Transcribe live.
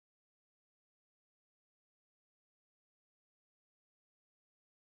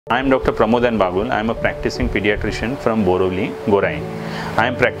I am Dr. Pramod Bagul. I am a practicing pediatrician from Borivali, Gorai. I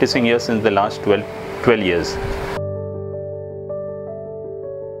am practicing here since the last 12 years.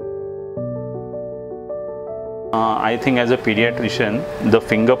 I think as a pediatrician, the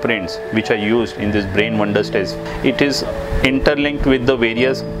fingerprints which are used in this Brainwonders test, it is interlinked with the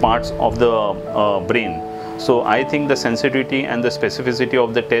various parts of the brain. So I think the sensitivity and the specificity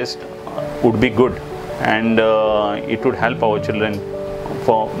of the test would be good, and it would help our children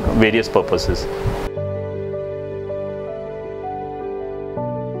for various purposes.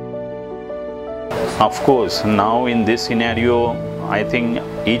 Of course, now in this scenario, I think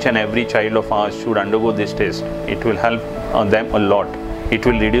each and every child of ours should undergo this test. It will help them a lot. It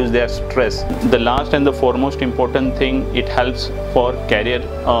will reduce their stress. The last and the foremost important thing, it helps for career,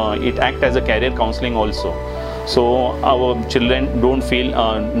 it acts as a career counselling also. So our children don't fail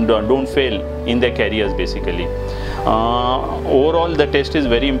in their careers basically. Overall, the test is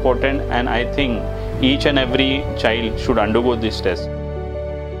very important, and I think each and every child should undergo this test.